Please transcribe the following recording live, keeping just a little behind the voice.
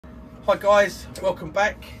Hi guys, welcome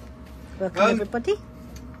back. Welcome everybody.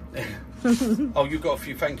 Oh, you've got a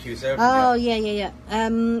few thank yous there. Oh yeah.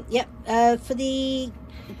 For the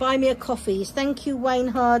buy me a coffees. Thank you, Wayne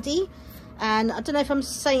Hardy, and I don't know if I'm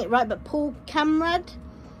saying it right, but Paul Camrad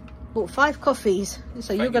bought 5 coffees.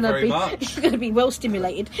 So you're gonna be well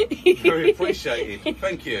stimulated. Very appreciated.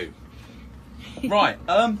 Thank you. Right,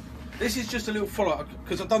 this is just a little follow-up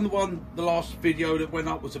because I've done the last video that went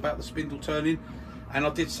up was about the spindle turning, and I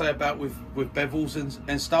did say about with bevels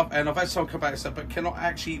and stuff, and I've had someone come back and say, but can I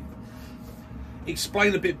actually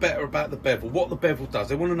explain a bit better about the bevel, what the bevel does?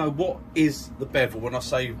 They want to know what is the bevel. When I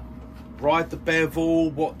say ride the bevel,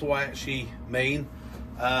 what do I actually mean?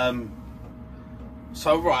 So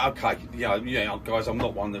right, okay, yeah, guys, I'm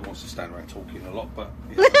not one that wants to stand around talking a lot, but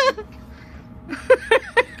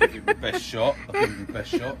give you the best shot. I'll give you the best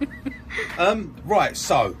shot. Right,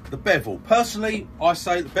 so the bevel. Personally, I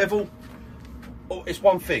say the bevel, it's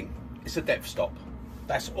one thing. It's a depth stop.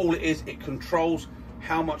 That's all it is. It controls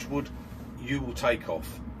how much wood you will take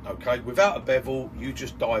off. Okay, without a bevel, you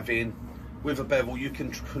just dive in. With a bevel, you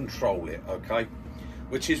can control it. Okay,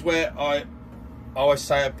 which is where I always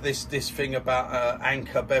say this thing about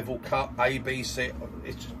anchor bevel cut A, B, C.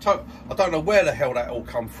 I don't know where the hell that all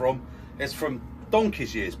come from. It's from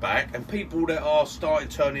donkey's years back, and people that are starting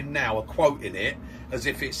turning now are quoting it as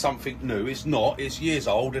if it's something new. It's not. It's years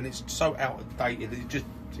old, and it's so outdated. It's just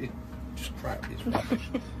crap. It's rubbish.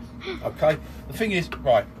 Okay. The thing is,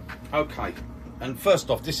 right. Okay. And first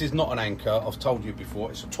off, this is not an anchor. I've told you before.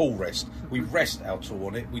 It's a tool rest. We rest our tool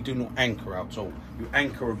on it. We do not anchor our tool. You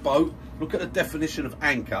anchor a boat. Look at the definition of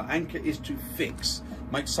anchor. Anchor is to fix,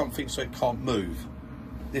 make something so it can't move.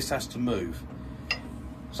 This has to move.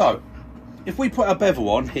 So, if we put our bevel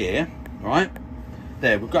on here, right,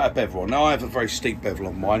 there, we've got our bevel on. Now, I have a very steep bevel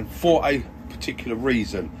on mine for a particular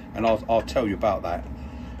reason, and I'll tell you about that.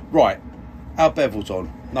 Right, our bevel's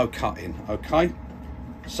on, no cutting, okay?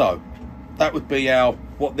 So, that would be our,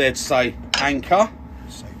 what they'd say, anchor,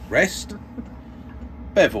 say rest,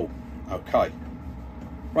 bevel, okay.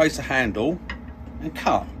 Raise the handle and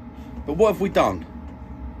cut. But what have we done?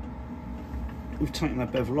 We've taken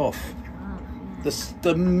that bevel off.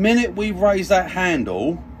 The minute we raise that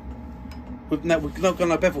handle, we've not got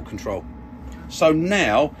no bevel control. So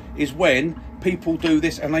now is when people do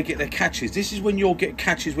this and they get their catches. This is when you'll get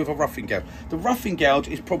catches with a roughing gouge. The roughing gouge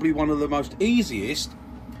is probably one of the most easiest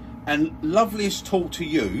and loveliest tool to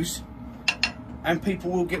use, and people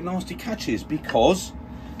will get nasty catches because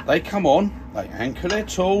they come on, they anchor their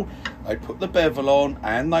tool, they put the bevel on,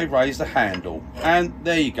 and they raise the handle, and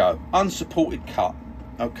there you go, unsupported cut.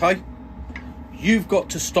 Okay, you've got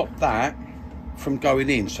to stop that from going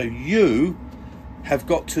in. So you have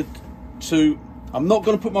got to I'm not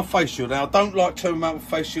going to put my face shield on. I don't like turning my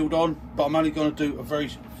face shield on, but I'm only going to do a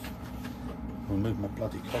very, remove my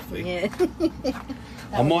bloody coffee. Yeah.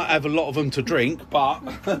 I might have a lot of them to drink, but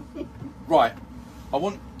right, I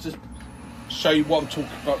want to show you what I'm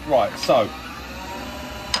talking about. Right, so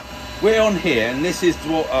we're on here, and this is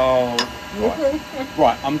what,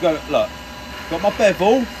 right, I'm going to, look, got my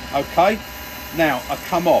bevel, okay, now I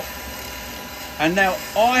come off, and now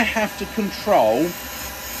I have to control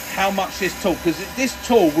how much this tool, because this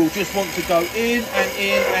tool will just want to go in and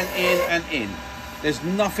in and in and in. There's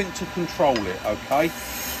nothing to control it, okay?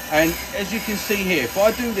 And as you can see here, if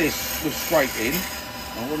I do this with straight in,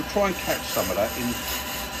 I want to try and catch some of that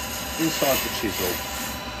inside the chisel.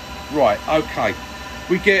 Right, okay.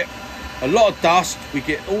 We get a lot of dust, we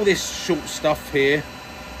get all this short stuff here,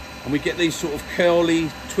 and we get these sort of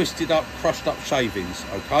curly, twisted up, crushed up shavings,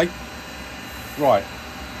 okay? Right.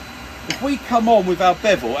 If we come on with our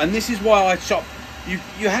bevel, and this is why I you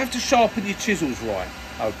have to sharpen your chisels right,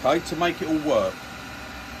 okay, to make it all work.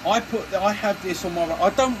 I have this on my, I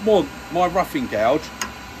don't want my roughing gouge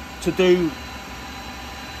to do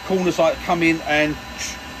corners like come in and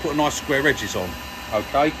put nice square edges on,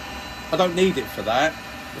 okay? I don't need it for that.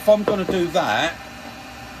 If I'm going to do that,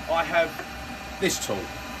 I have this tool,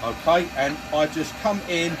 okay? And I just come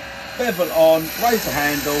in, bevel on, raise the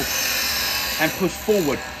handle and push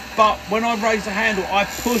forward. But when I raise the handle, I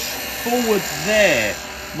push forward there.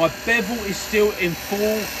 My bevel is still in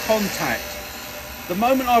full contact. The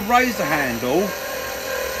moment I raise the handle,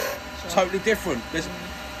 it's totally different.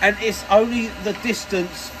 And it's only the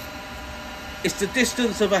distance, it's the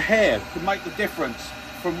distance of a hair can make the difference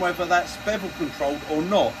from whether that's bevel controlled or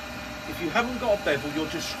not. If you haven't got a bevel, you're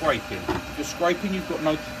just scraping. If you're scraping, you've got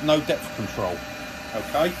no depth control,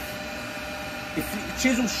 okay? If the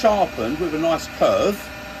chisel's sharpened with a nice curve,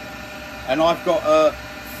 and I've got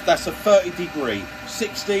that's a 30 degree,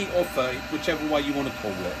 60 or 30, whichever way you want to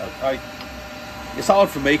call it, okay? It's hard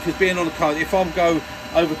for me because being on the car, if I go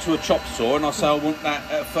over to a chop saw and I say I want that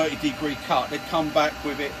at a 30-degree cut, they'd come back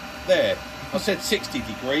with it there. I said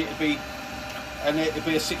 60-degree, it'd be a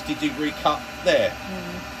 60-degree cut there.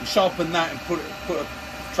 You sharpen that and put a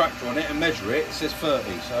tractor on it and measure it, it says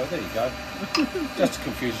 30, so there you go. Just to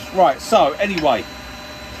confuse us. Right, so anyway,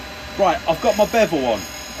 right, I've got my bevel on,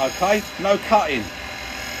 okay, no cutting.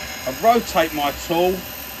 I rotate my tool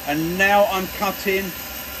and now I'm cutting,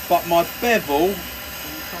 but my bevel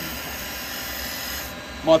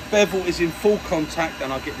is in full contact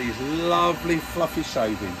and I get these lovely fluffy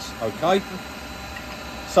shavings, okay?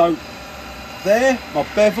 So there, my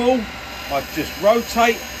bevel, I just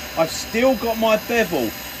rotate, I've still got my bevel.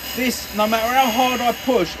 This, no matter how hard I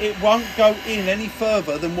push, it won't go in any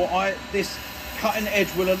further than what this cutting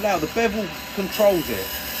edge will allow. The bevel controls it.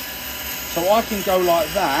 So I can go like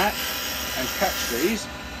that and catch these.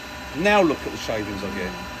 Now look at the shavings I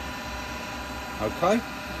get. Okay?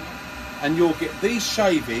 And you'll get these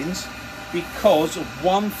shavings because of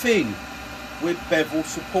one thing, we're bevel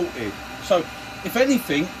supported. So if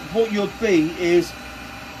anything, what you'd be is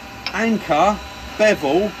anchor,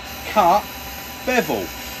 bevel, cut, bevel.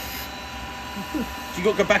 So you've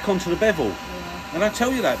got to go back onto the bevel. Yeah. And I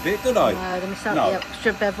tell you that bit, did I? No, let me start the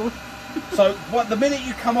extra bevel. So the minute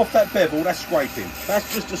you come off that bevel, that's scraping.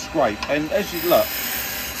 That's just a scrape. And as you look,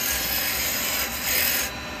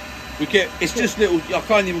 we get, it's just little, I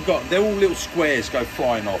can't even got, they're all little squares go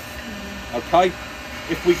flying off. Okay?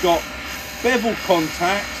 If we got bevel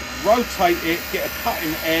contact, rotate it, get a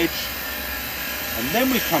cutting edge, and then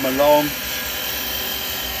we come along.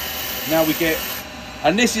 Now we get,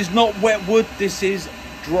 and this is not wet wood, this is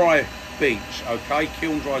dry beech, okay?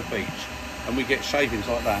 Kiln dried beech. And we get shavings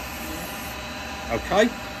like that. Okay?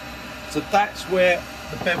 So that's where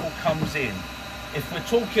the bevel comes in. If we're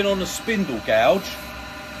talking on a spindle gouge,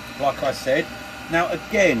 like I said, now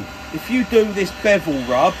again, if you do this bevel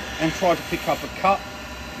rub and try to pick up a cut,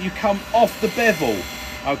 you come off the bevel,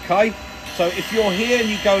 okay? So if you're here and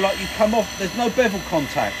you go like, you come off, there's no bevel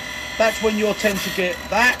contact. That's when you'll tend to get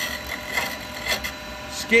that,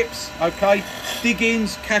 skips, okay?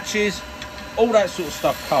 Dig-ins, catches, all that sort of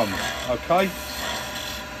stuff comes, okay?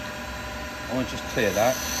 I want to just clear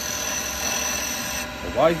that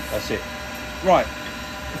away, that's it. Right,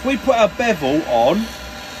 if we put our bevel on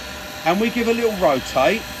and we give a little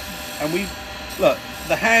rotate and we, look,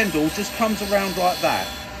 the handle just comes around like that.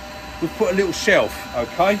 We've put a little shelf,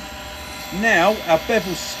 okay? Now our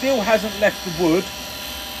bevel still hasn't left the wood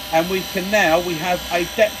and we have a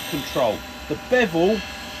depth control. The bevel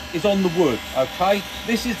is on the wood, okay?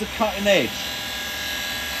 This is the cutting edge.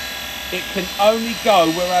 It can only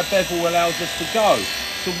go where our bevel allows us to go.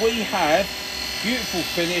 So we have beautiful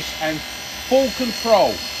finish and full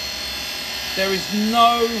control. There is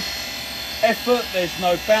no effort, there's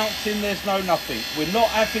no bouncing, there's no nothing. We're not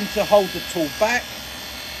having to hold the tool back.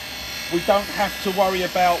 We don't have to worry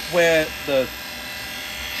about where the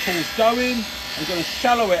tool's going. I'm going to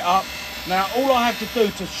shallow it up. Now all I have to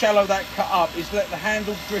do to shallow that cut up is let the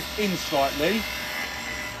handle drift in slightly.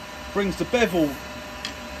 Brings the bevel,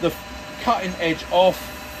 the cutting edge off,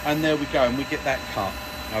 and there we go, and we get that cut.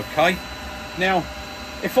 Okay, now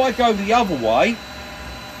if I go the other way,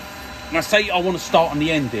 and I say I want to start on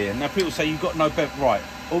the end here, now people say you've got no bevel. Right,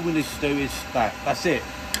 all we need to do is that's it.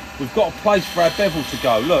 We've got a place for our bevel to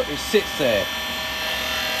go. Look, it sits there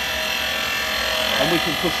and we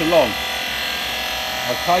can push along.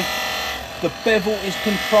 Okay, the bevel is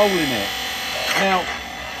controlling it. Now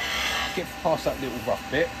get past that little rough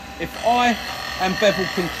bit. If I am bevel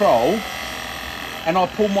control and I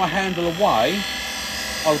pull my handle away,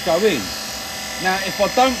 I'll go in. Now if I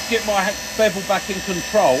don't get my bevel back in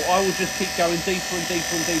control, I will just keep going deeper and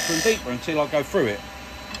deeper and deeper and deeper until I go through it.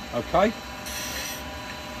 Okay?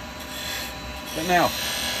 But now,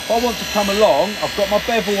 if I want to come along, I've got my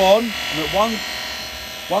bevel on, I'm at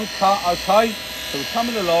one cut, okay? So we're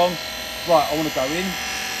coming along. Right, I want to go in.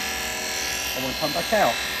 I want to come back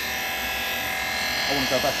out. I want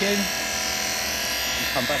to go back in. And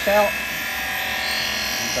come back out.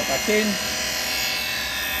 And go back in.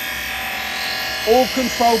 All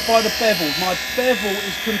controlled by the bevel. My bevel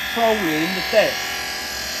is controlling the depth.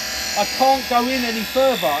 I can't go in any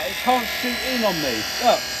further. It can't shoot in on me.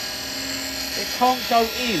 Look. It can't go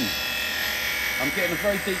in. I'm getting a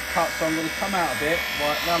very deep cut, so I'm going to come out a bit.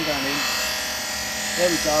 Right, now I'm going in. There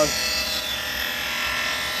we go.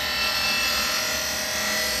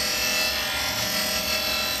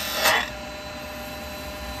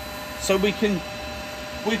 So we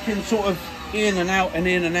can sort of in and out and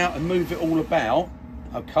in and out and move it all about,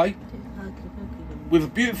 okay? with a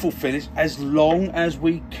beautiful finish, as long as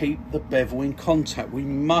we keep the bevel in contact. We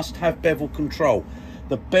must have bevel control.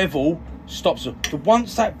 The bevel stops it. So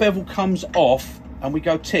once that bevel comes off and we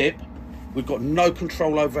go tip, we've got no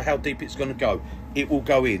control over how deep it's going to go. It will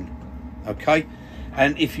go in, okay?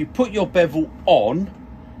 And if you put your bevel on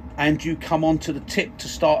and you come onto the tip to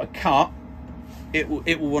start a cut, it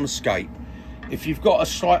will want to skate. If you've got a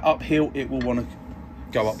slight uphill, it will want to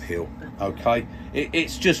go uphill, okay?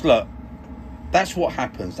 It's just, look, that's what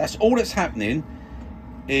happens. That's all that's happening,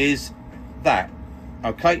 is that,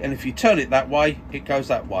 okay? And if you turn it that way, it goes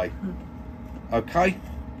that way, okay?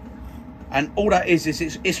 And all that is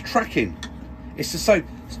it's tracking. It's the same.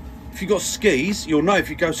 If you've got skis, you'll know if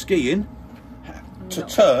you go skiing, to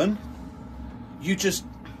turn, you just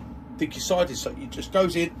think your side is so it just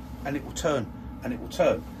goes in and it will turn and it will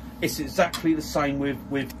turn. It's exactly the same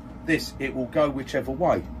with this. It will go whichever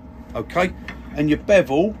way, okay? And your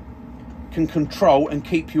bevel can control and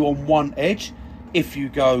keep you on one edge. If you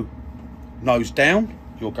go nose down,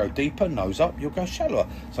 you'll go deeper. Nose up, you'll go shallower.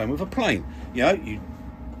 Same with a plane. You know, you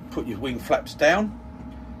put your wing flaps down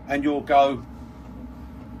and you'll go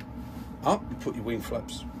up. You put your wing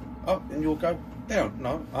flaps up and you'll go down.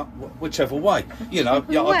 No, up, whichever way. You know,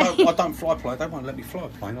 yeah, I don't fly plane. They won't let me fly a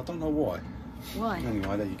plane. I don't know why. Why?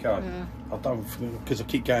 Anyway, there you go. Yeah. I don't, because I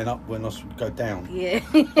keep going up when I should go down. Yeah.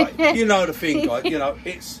 But you know the thing, guys. You know,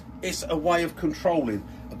 it's a way of controlling.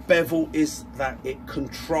 A bevel is that it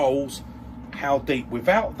controls how deep.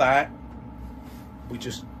 Without that, we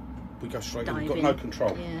go straight in. We've got no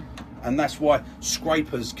control. Yeah. And that's why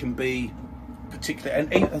scrapers can be particular.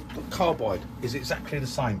 And carbide is exactly the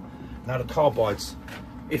same. Now the carbides,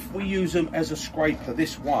 if we use them as a scraper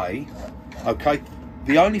this way, okay,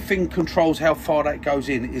 the only thing controls how far that goes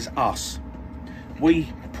in is us.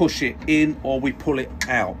 We push it in or we pull it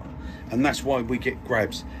out, and that's why we get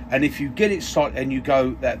grabs. And if you get it tight and you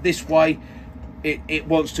go that this way, it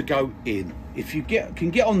wants to go in. If you can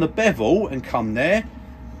get on the bevel and come there,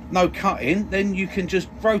 no cutting, then you can just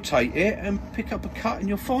rotate it and pick up a cut and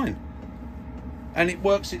you're fine. And it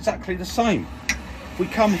works exactly the same. If we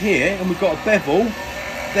come here and we've got a bevel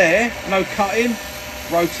there, no cutting,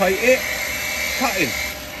 rotate it, cutting.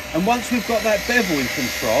 And once we've got that bevel in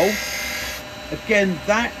control, again,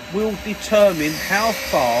 that will determine how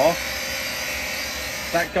far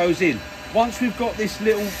that goes in. Once we've got this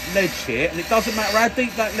little ledge here, and it doesn't matter how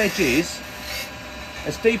deep that ledge is,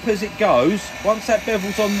 as deep as it goes, once that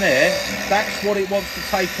bevel's on there, that's what it wants to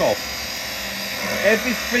take off.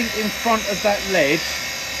 Everything in front of that ledge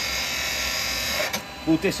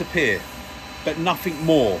will disappear, but nothing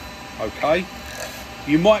more, okay?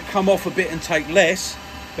 You might come off a bit and take less,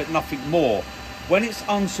 but nothing more. When it's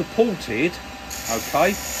unsupported,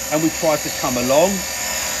 okay, and we try to come along,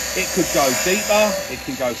 it could go deeper, it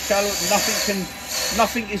can go shallow,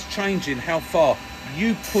 nothing is changing how far.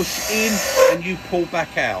 You push in and you pull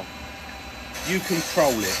back out. You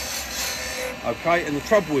control it, okay? And the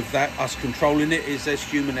trouble with that, us controlling it, is there's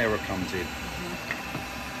human error comes in.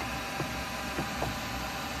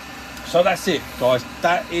 So that's it, guys.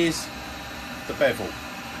 That is the bevel,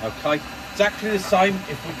 okay? Exactly the same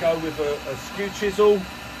if we go with a skew chisel.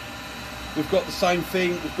 We've got the same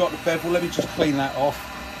thing. We've got the bevel. Let me just clean that off.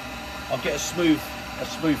 I'll get a smooth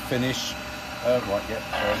finish. Right, yeah,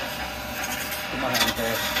 sorry. Put my hand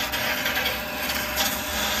there.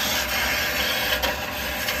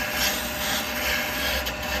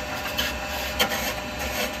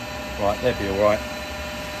 Right, they'll be all right.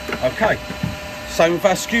 Okay. Same with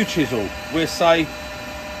our skew chisel. We'll say,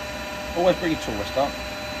 always bring your tool rest up.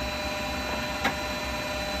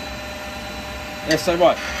 Yeah, so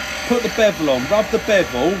right, put the bevel on, rub the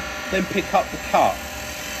bevel, then pick up the cut.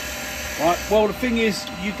 Right, well the thing is,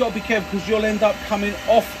 you've got to be careful because you'll end up coming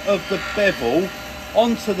off of the bevel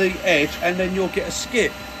onto the edge and then you'll get a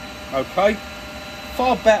skip, okay?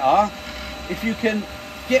 Far better if you can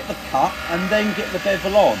get the cut and then get the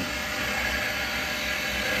bevel on.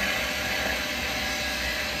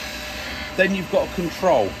 Then you've got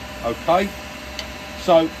control, okay?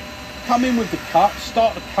 So come in with the cut,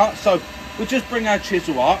 start the cut. So we'll just bring our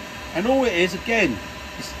chisel up, and all it is, again,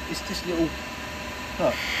 it's this little,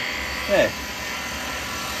 look, there.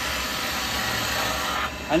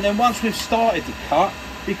 And then once we've started the cut,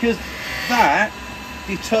 because that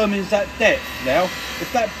determines that depth. Now, if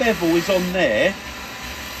that bevel is on there,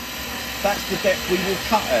 that's the depth we will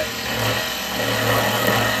cut at.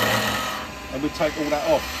 And we take all that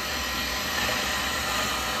off.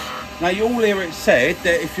 Now you'll hear it said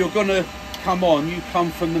that if you're going to come on, you come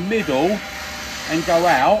from the middle and go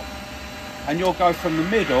out, and you'll go from the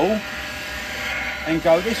middle and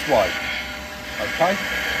go this way, okay?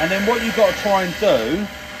 And then what you've got to try and do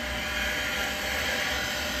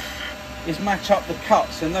is match up the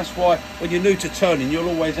cuts, and that's why when you're new to turning, you'll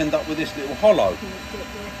always end up with this little hollow,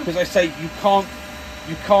 because they say you can't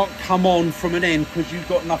come on from an end because you've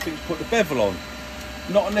got nothing to put the bevel on,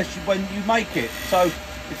 not unless you, when you make it. So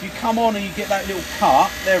if you come on and you get that little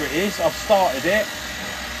cut, there it is, I've started it,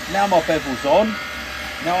 now my bevel's on,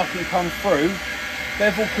 now I can come through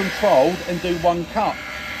bevel controlled and do one cut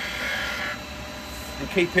and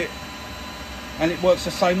keep it, and it works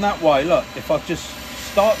the same that way. Look, if I just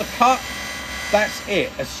start the cut, that's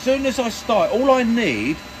it. As soon as I start, all I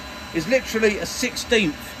need is literally a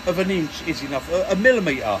 1/16 of an inch is enough, a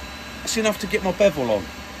millimetre. That's enough to get my bevel on.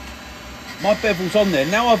 My bevel's on there.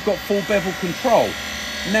 Now I've got full bevel control.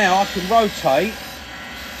 Now I can rotate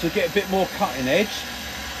to get a bit more cutting edge,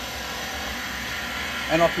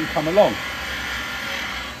 and I can come along.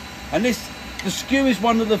 And the skew is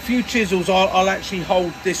one of the few chisels I'll actually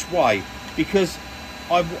hold this way, because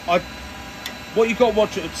what you've got to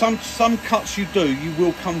watch, some cuts you do, you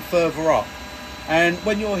will come further up, and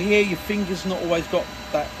when you're here, your finger's not always got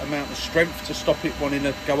that amount of strength to stop it wanting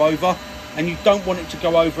to go over, and you don't want it to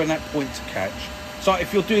go over in that point to catch. So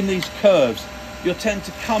if you're doing these curves, you'll tend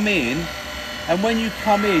to come in, and when you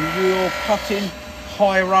come in, you're cutting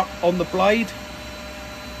higher up on the blade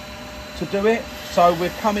to do it. So we're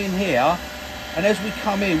coming here, and as we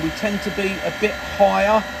come in, we tend to be a bit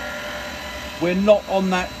higher. We're not on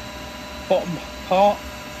that bottom part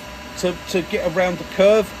to get around the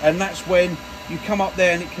curve, and that's when you come up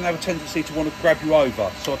there and it can have a tendency to want to grab you over.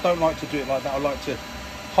 So I don't like to do it like that. I like to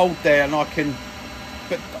hold there, and I can,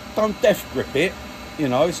 but don't death grip it, you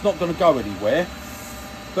know, it's not going to go anywhere.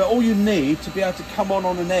 But all you need to be able to come on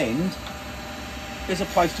an end is a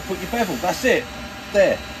place to put your bevel. That's it.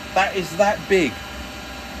 There. That is that big.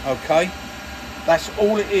 Okay? That's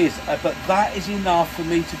all it is. But that is enough for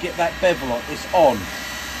me to get that bevel on. It's on.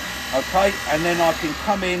 Okay? And then I can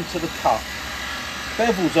come into the cut.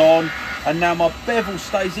 Bevel's on, and now my bevel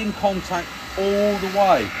stays in contact all the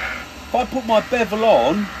way. If I put my bevel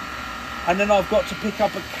on, and then I've got to pick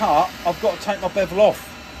up a cut, I've got to take my bevel off.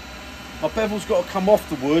 My bevel's got to come off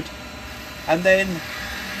the wood, and then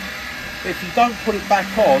if you don't put it back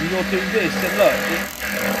on, you'll do this. And look,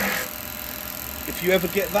 if you ever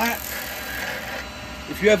get that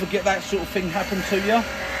sort of thing happen to you,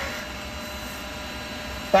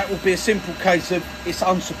 that will be a simple case of it's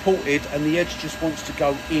unsupported and the edge just wants to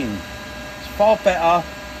go in. It's far better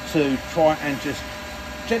to try and just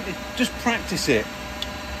gently, just practice it.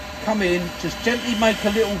 Come in, just gently make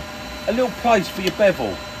a little place for your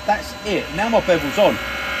bevel. That's it. Now my bevel's on.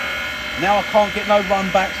 Now I can't get no run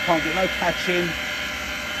backs, can't get no catching.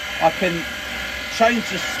 I can change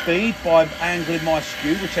the speed by angling my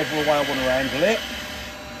skew, whichever way I want to angle it.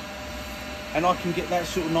 And I can get that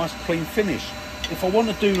sort of nice clean finish. If I want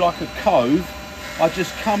to do like a cove, I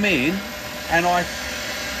just come in and I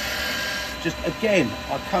just, again,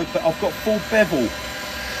 I come, but I've got full bevel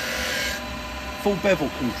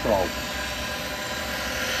control.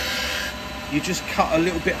 You just cut a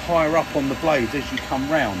little bit higher up on the blade as you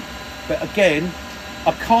come round. But again,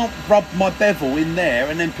 I can't rub my bevel in there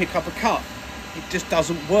and then pick up a cut. It just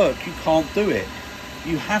doesn't work. You can't do it.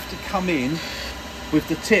 You have to come in with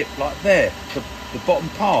the tip like there, the bottom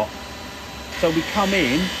part. So we come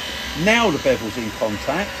in, now the bevel's in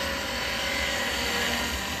contact,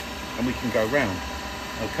 and we can go round.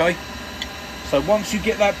 Okay? So once you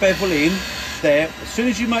get that bevel in there, as soon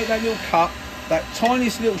as you make that little cut, that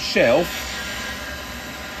tiniest little shelf,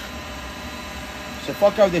 so if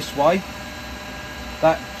I go this way,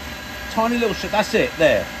 that tiny little shelf, that's it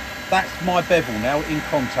there. That's my bevel now in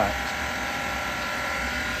contact.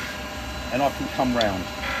 And I can come round.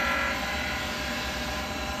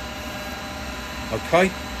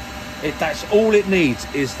 Okay? That's all it needs,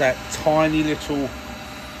 is that tiny little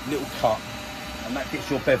cut. And that gets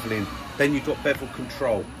your bevel in. Then you've got bevel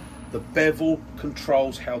control. The bevel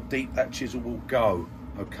controls how deep that chisel will go.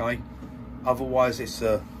 Okay? Otherwise it's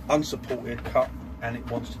a unsupported cut and it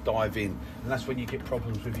wants to dive in. And that's when you get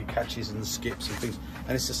problems with your catches and the skips and things.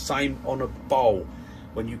 And it's the same on a bowl.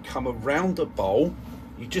 When you come around a bowl,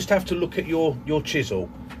 you just have to look at your chisel.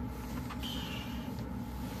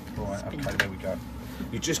 Right, okay, there we go.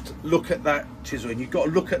 You just look at that chisel and you've got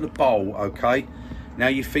to look at the bowl, okay? Now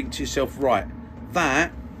you think to yourself, right,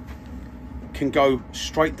 that can go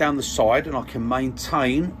straight down the side and I can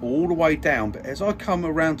maintain all the way down. But as I come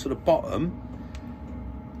around to the bottom,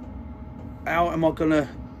 how am I gonna,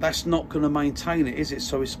 that's not gonna maintain it, is it?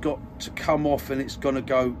 So it's got to come off and it's gonna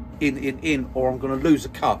go in, or I'm gonna lose a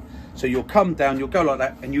cut. So you'll come down, you'll go like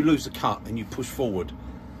that and you lose the cut and you push forward.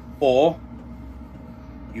 Or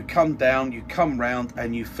you come down, you come round,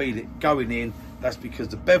 and you feel it going in. That's because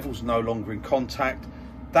the bevel's no longer in contact.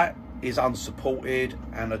 That is unsupported,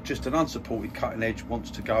 and just an unsupported cutting edge wants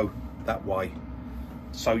to go that way.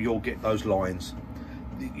 So you'll get those lines.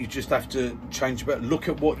 You just have to change a bit. Look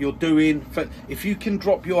at what you're doing. If you can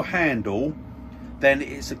drop your handle, then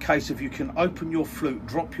it's a case of you can open your flute,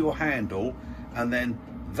 drop your handle, and then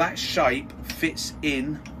that shape fits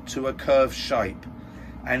in to a curved shape.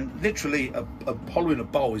 And literally following a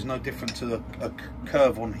bowl is no different to a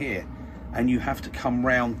curve on here, and you have to come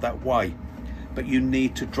round that way. But you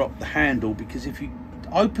need to drop the handle, because if you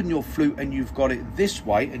open your flute and you've got it this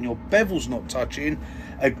way and your bevel's not touching,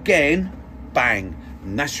 again, bang,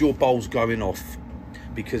 and that's your bowls going off,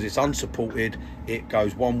 because it's unsupported. It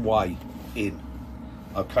goes one way in,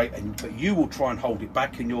 okay? But you will try and hold it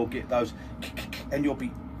back, and you'll get those, and you'll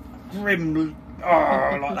be grim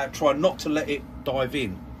like that. Try not to let it dive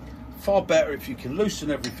in. Far better if you can loosen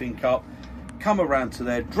everything up, come around to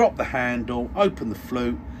there, drop the handle, open the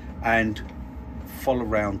flute, and follow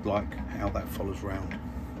around like how that follows round.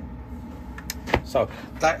 So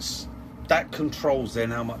that controls then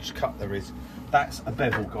how much cut there is. That's a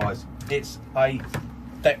bevel, guys. It's a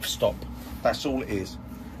depth stop. That's all it is.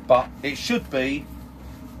 But it should be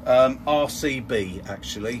RCB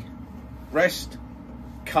actually. Rest,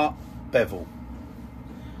 cut, bevel.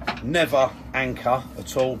 Never anchor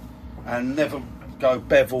at all, and never go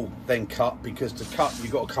bevel then cut, because to cut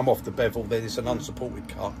you've got to come off the bevel, then it's an unsupported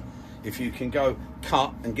cut. If you can go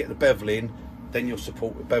cut and get the bevel in, then you'll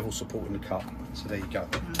support the bevel supporting the cut. So there you go.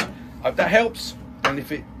 Hope that helps, and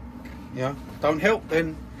if it don't help,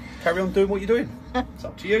 then carry on doing what you're doing. It's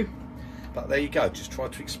up to you. But there you go, just try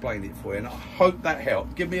to explain it for you, and I hope that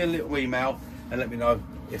helped. Give me a little email and let me know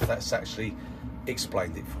if that's actually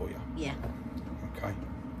explained it for you. Yeah. Okay.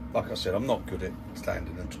 Like I said, I'm not good at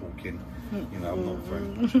standing and talking. You know, I'm not very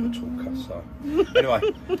much of a talker. So anyway,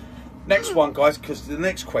 next one, guys, because the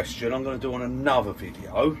next question I'm going to do on another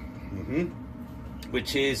video,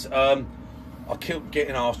 which is I keep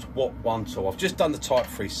getting asked what one tool. I've just done the Type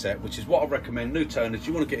 3 set, which is what I recommend new turners.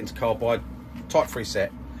 You want to get into carbide, Type 3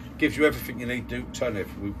 set gives you everything you need to turn it.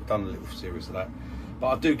 We've done a little series of that, but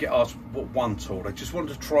I do get asked what one tool. I just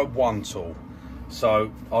wanted to try one tool,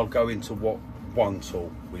 so I'll go into what one tool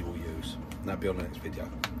we will use, and that'll be on the next video.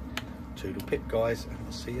 Toodle pip, guys, and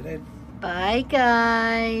I'll see you then. Bye,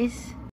 guys.